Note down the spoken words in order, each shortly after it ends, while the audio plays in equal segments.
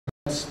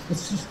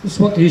That's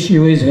what the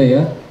issue is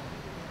here,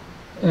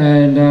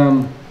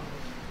 and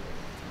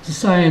it's a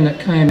saying that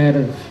came out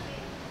of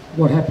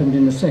what happened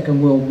in the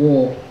Second World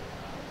War.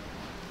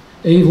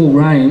 Evil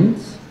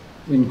reigns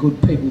when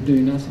good people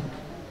do nothing.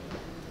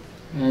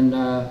 And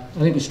I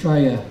think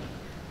Australia,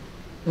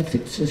 that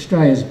fits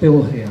Australia's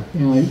bill here. You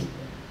know,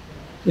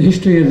 the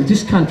history of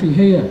this country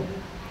here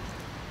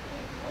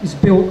is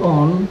built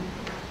on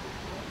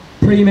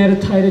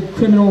premeditated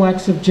criminal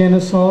acts of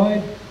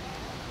genocide,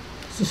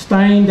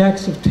 sustained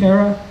acts of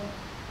terror,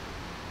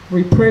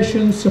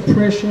 repression,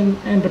 suppression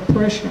and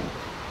oppression.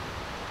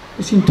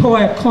 This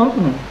entire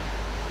continent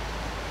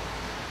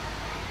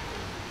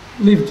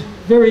lived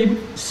very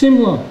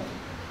similar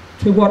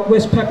to what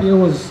West Papua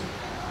was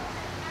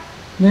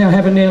now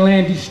having their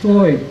land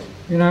destroyed.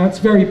 You know, it's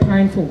very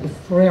painful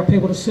for our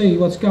people to see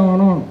what's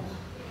going on.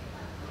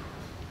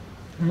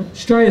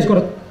 Australia's got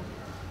to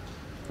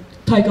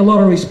take a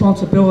lot of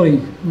responsibility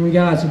in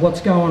regards to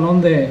what's going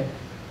on there.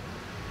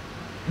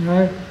 You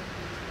know,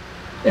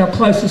 our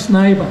closest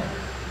neighbour.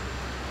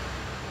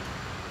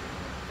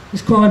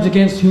 There's crimes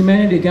against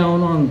humanity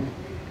going on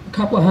a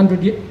couple of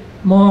hundred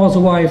miles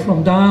away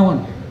from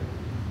Darwin,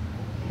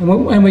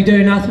 and we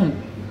do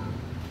nothing.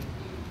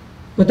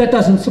 But that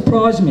doesn't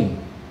surprise me,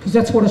 because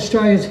that's what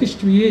Australia's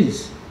history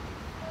is.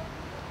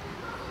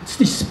 It's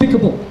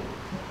despicable,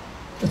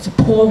 it's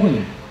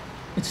appalling,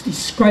 it's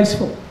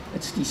disgraceful,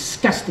 it's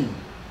disgusting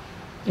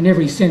in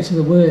every sense of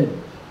the word.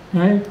 You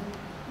know?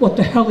 What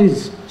the hell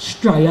is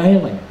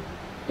Australia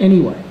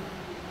anyway?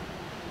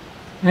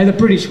 Now, the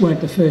British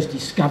weren't the first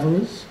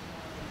discoverers.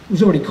 It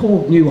was already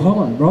called New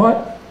Holland,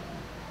 right?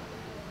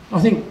 I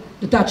think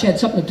the Dutch had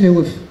something to do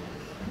with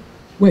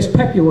West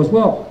Papua as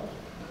well.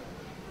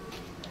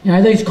 You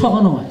know, these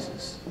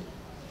colonisers,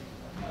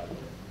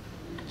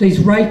 these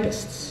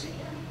rapists,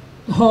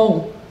 the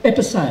whole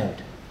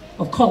episode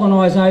of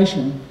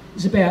colonisation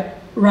is about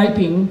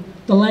raping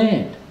the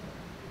land.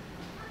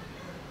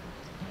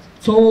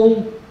 It's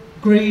all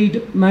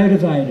greed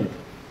motivated,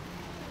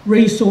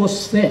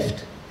 resource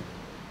theft.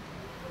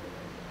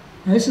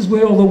 Now, this is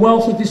where all the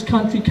wealth of this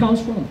country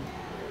comes from.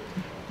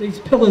 These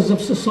pillars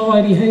of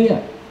society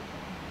here.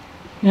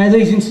 You know,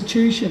 these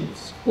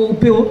institutions, all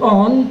built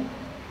on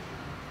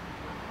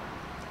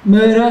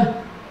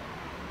murder,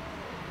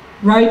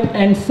 rape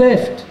and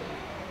theft.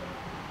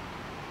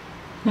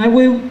 Now,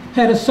 we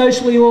had a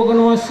socially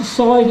organised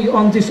society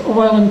on this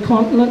island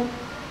continent.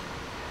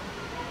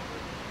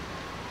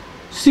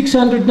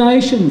 600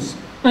 nations,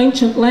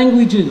 ancient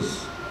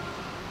languages,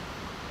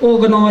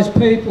 organised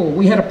people.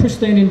 We had a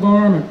pristine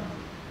environment.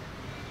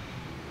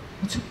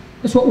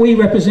 That's what we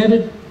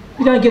represented.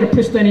 You don't get a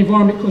pristine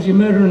environment because you're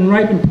murdering and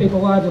raping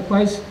people all over the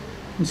place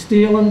and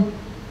stealing.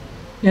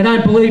 Now,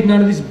 don't believe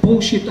none of this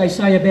bullshit they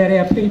say about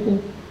our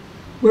people.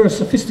 We're a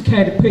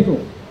sophisticated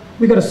people.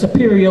 We've got a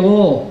superior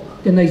law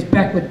than these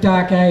backward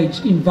dark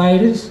age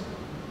invaders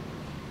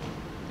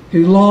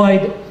who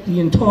lied the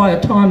entire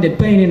time they've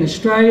been in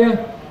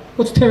Australia.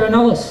 What's terra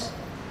nullius?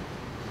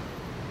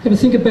 Have a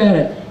think about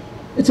it.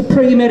 It's a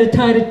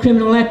premeditated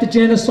criminal act of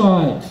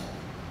genocide.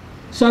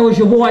 So is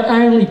your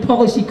white-only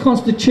policy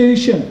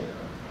constitution,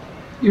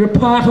 your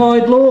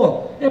apartheid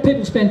law. Our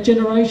people spent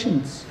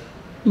generations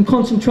in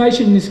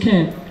concentration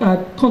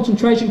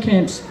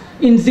camps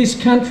in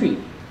this country.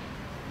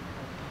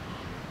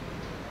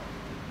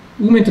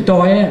 We're meant to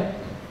die out.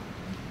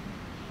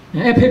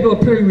 Now, our people are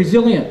pretty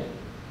resilient.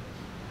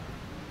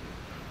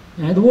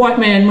 You know, the white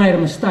man made a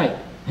mistake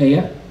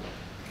here.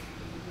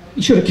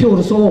 He should have killed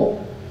us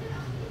all,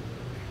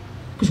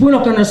 because we're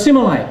not going to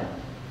assimilate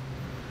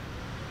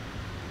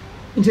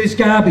into this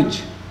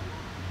garbage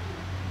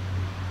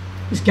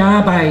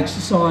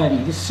society,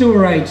 this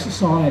sewerage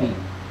society.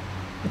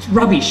 It's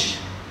rubbish.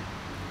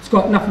 It's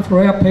got nothing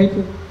for our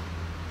people.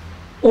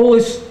 All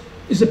this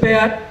is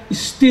about is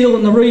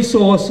stealing the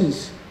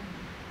resources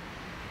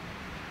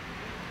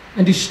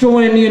and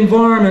destroying the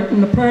environment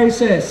in the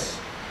process.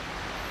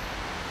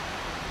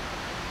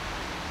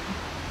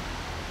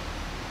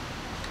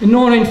 In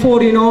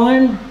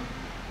 1949,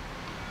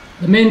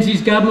 the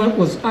Menzies government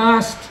was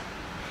asked,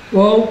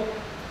 well,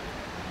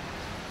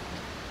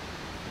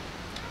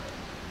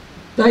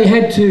 they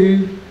had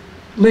to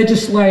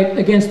legislate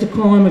against the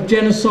crime of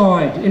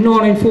genocide. In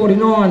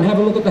 1949, have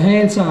a look at the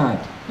Hansard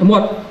and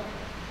what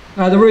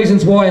the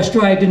reasons why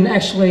Australia didn't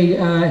actually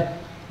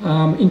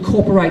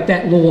incorporate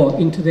that law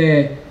into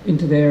their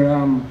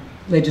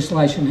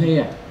legislation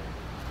here.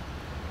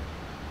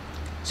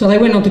 So they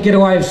went on to get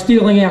away with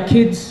stealing our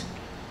kids,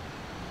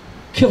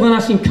 killing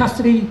us in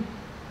custody,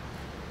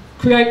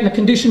 creating the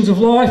conditions of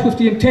life with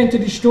the intent to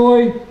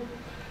destroy,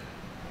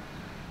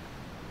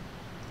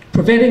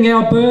 preventing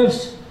our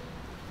births.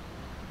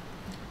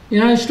 You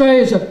know,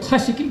 Australia is a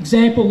classic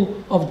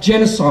example of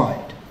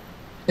genocide.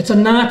 It's a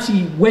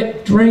Nazi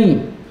wet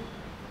dream.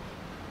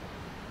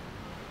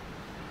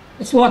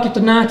 It's like if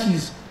the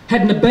Nazis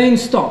hadn't have been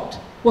stopped,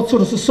 what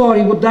sort of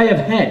society would they have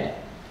had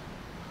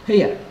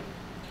here?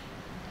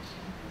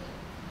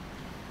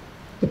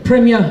 The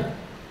premier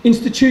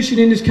institution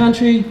in this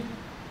country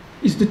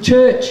is the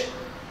church.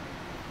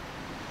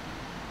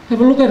 Have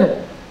a look at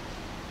it.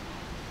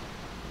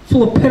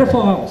 Full of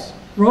pedophiles,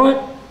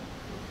 right?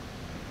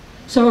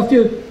 So if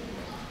your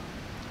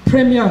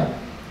premier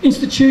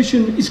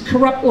institution is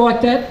corrupt like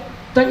that,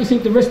 don't you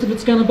think the rest of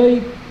it's going to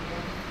be?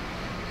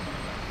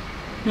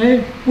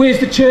 Eh?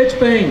 Where's the church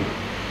been?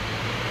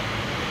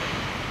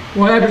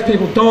 Why average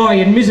people die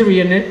in misery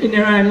in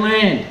their own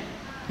land?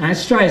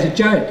 Australia's a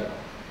joke.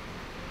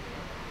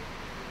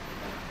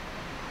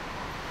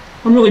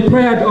 I'm really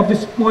proud of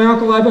this, my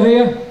uncle over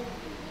here.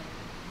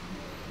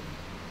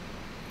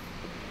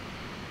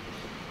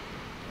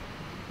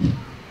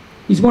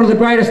 He's one of the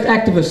greatest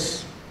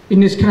activists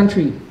in this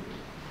country.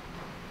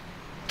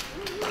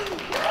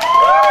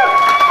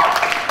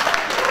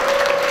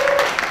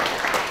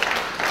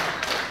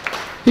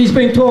 He's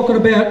been talking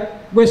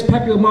about West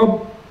Papua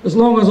mob as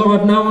long as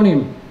I've known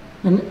him,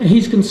 and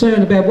he's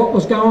concerned about what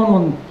was going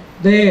on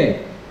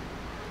there.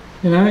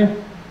 You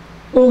know,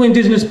 all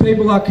Indigenous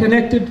people are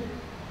connected.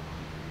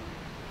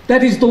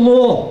 That is the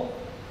law.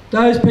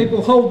 Those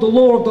people hold the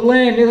law of the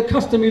land. They're the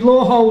customary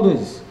law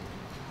holders.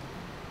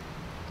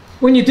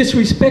 When you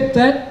disrespect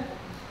that,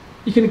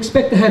 you can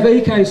expect to have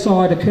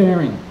ecocide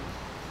occurring.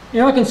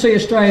 Now, I can see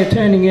Australia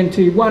turning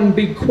into one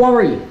big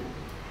quarry.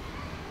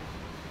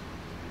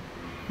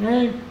 You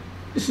know,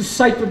 this is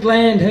sacred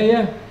land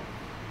here.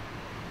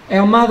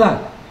 Our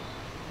mother.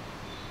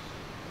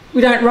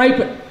 We don't rape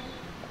it.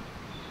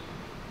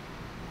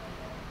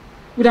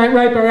 We don't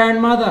rape our own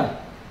mother.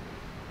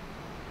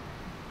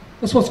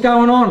 That's what's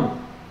going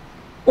on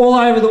all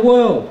over the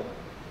world.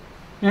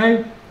 You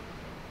know,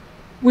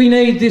 we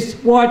need this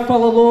white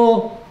fella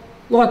law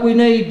like we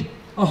need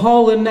a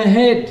hole in the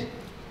head.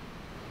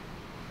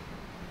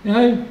 You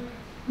know,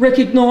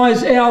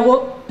 recognise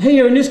our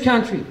here in this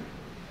country,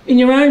 in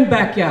your own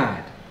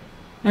backyard.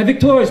 Now,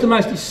 Victoria's the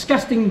most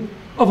disgusting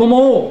of them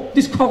all.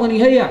 This colony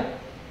here,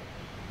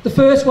 the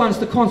first one's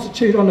to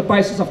constitute on the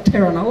basis of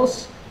terra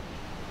nullius.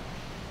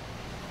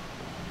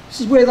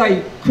 This is where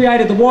they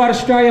created the White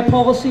Australia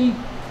policy.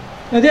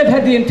 Now, they've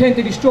had the intent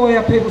to destroy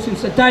our people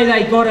since the day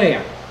they got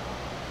here.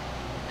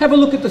 Have a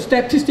look at the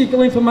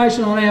statistical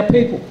information on our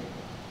people.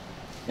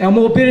 Our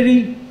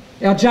morbidity,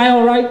 our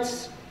jail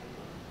rates,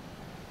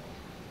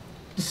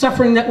 the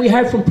suffering that we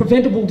have from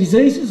preventable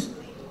diseases,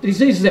 the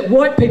diseases that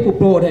white people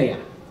brought here.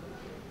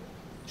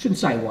 Shouldn't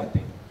say white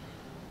people.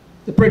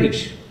 The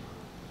British,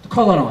 the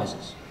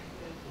colonisers.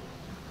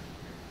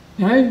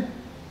 You know,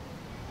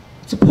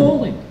 it's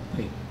appalling,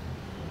 people.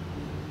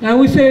 Now,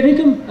 we fair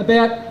income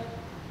about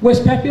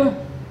West Papua.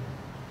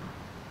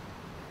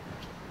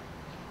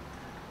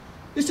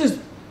 This is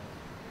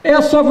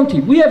our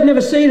sovereignty. We have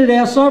never ceded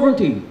our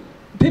sovereignty.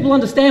 People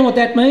understand what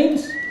that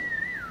means?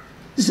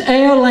 This is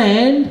our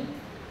land,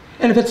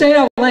 and if it's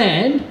our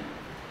land,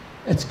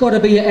 it's got to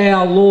be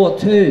our law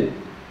too.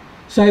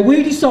 So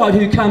we decide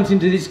who comes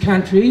into this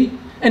country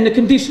and the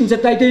conditions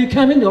that they do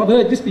come into. I've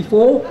heard this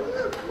before.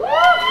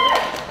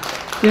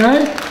 You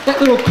know, that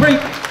little creep.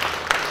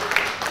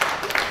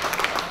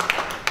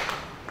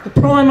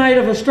 The Primate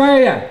of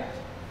Australia,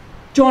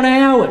 John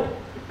Howard.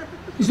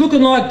 He's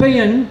looking like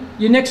being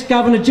your next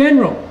Governor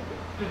General.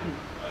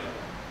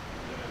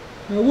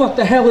 Now, what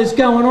the hell is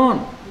going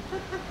on?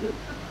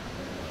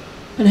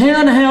 And how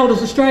in the hell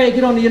does Australia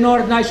get on the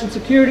United Nations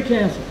Security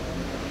Council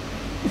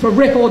with a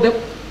record that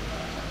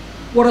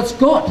what it's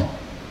got?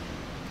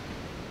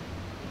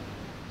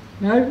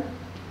 You know,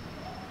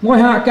 my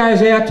heart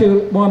goes out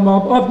to my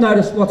mob. I've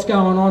noticed what's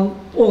going on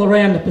all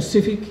around the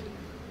Pacific.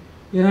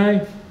 You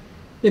know,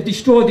 they've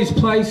destroyed this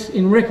place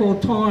in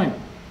record time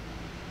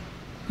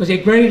because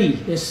they're greedy,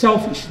 they're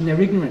selfish and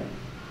they're ignorant.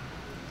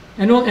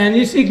 And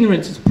this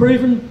ignorance is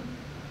proven.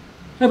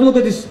 Have a look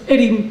at this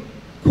Eddie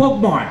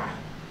Quagmire.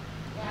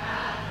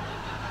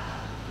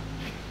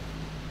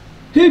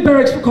 Who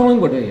barracks for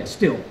Collingwood here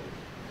still?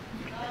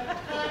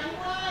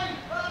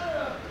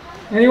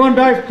 Anyone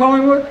barrack for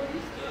Collingwood?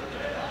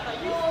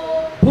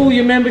 Pull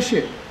your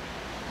membership.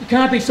 You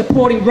can't be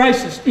supporting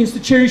racist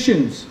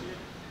institutions.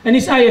 And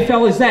this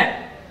AFL is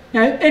that.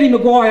 Now, Eddie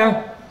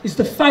Maguire is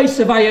the face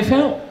of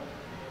AFL.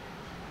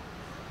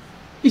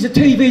 He's a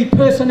TV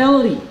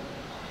personality.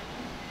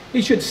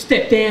 He should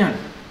step down.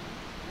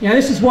 You know,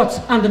 this is what's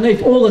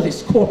underneath all of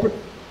this corporate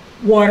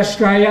white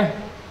Australia.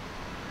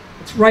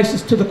 It's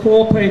racist to the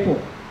core, people.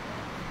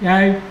 You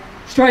know,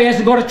 Australia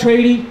hasn't got a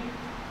treaty.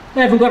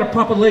 They haven't got a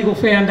proper legal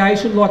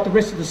foundation like the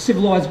rest of the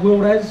civilised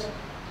world has.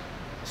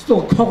 It's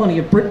still a colony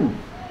of Britain.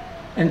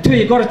 And until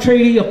you've got a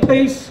treaty of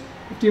peace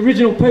with the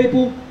original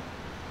people,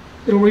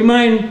 it'll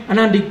remain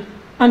an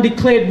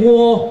undeclared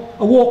war,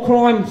 a war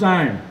crime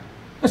zone.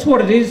 That's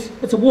what it is.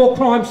 It's a war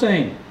crime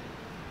scene.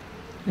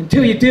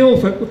 Until you deal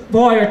with it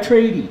via a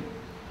treaty.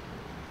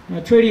 And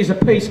a treaty is a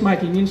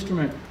peacemaking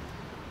instrument.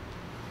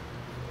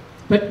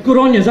 But good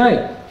on yous,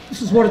 eh?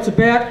 This is what it's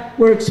about.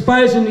 We're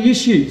exposing the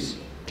issues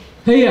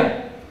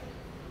here.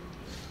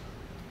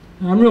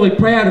 And I'm really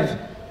proud of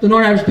the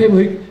non-Aboriginal people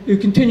who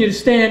continue to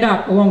stand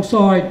up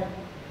alongside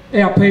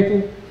our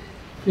people.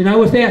 You know,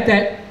 without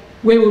that,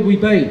 where would we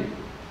be?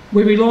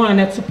 We rely on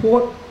that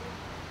support.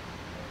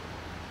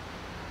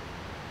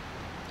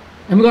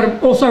 And we've got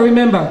to also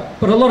remember,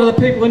 but a lot of the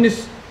people in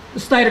the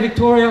state of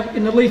Victoria,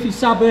 in the leafy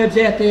suburbs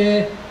out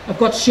there, have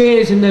got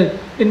shares in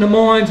the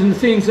mines and the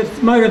things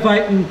that's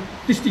motivating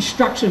this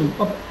destruction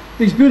of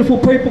these beautiful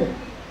people.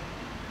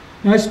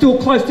 You know, still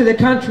close to their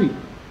country,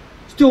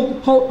 still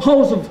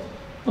holes of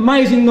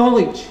amazing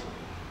knowledge.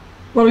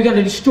 Well, we're going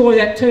to destroy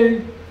that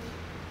too.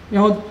 You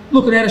know,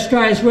 looking at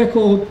Australia's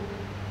record,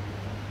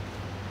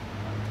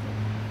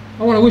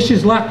 I want to wish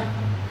us luck.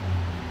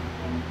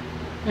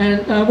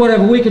 And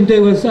whatever we can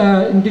do as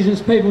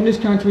Indigenous people in this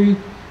country,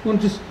 I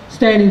want to just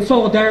stand in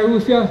solidarity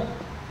with you.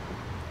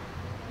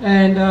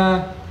 And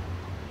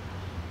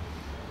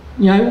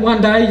you know,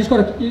 one day you just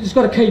got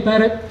to keep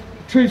at it.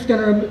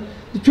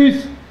 The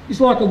truth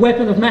is like a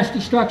weapon of mass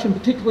destruction,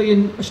 particularly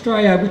in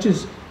Australia, which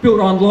is built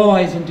on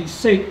lies and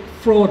deceit,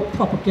 fraud,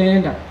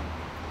 propaganda.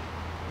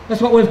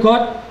 That's what we've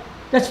got.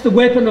 That's the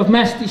weapon of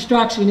mass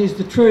destruction, is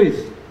the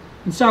truth.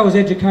 And so is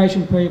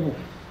education, people.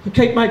 But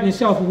keep making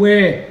yourself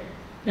aware.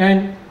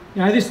 And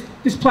you know,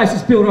 this place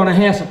is built on a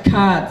house of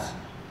cards.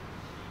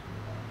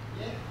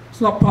 It's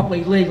not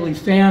properly legally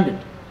founded.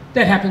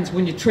 That happens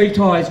when you treat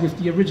ties with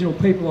the original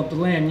people of the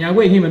land. You know,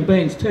 we're human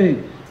beings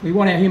too. We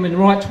want our human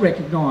rights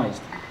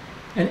recognised.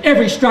 And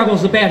every struggle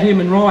is about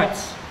human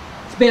rights.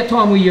 It's about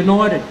time we're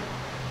united.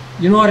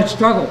 United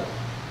struggle.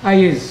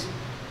 Thanks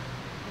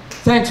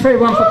for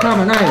everyone for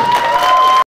coming, eh?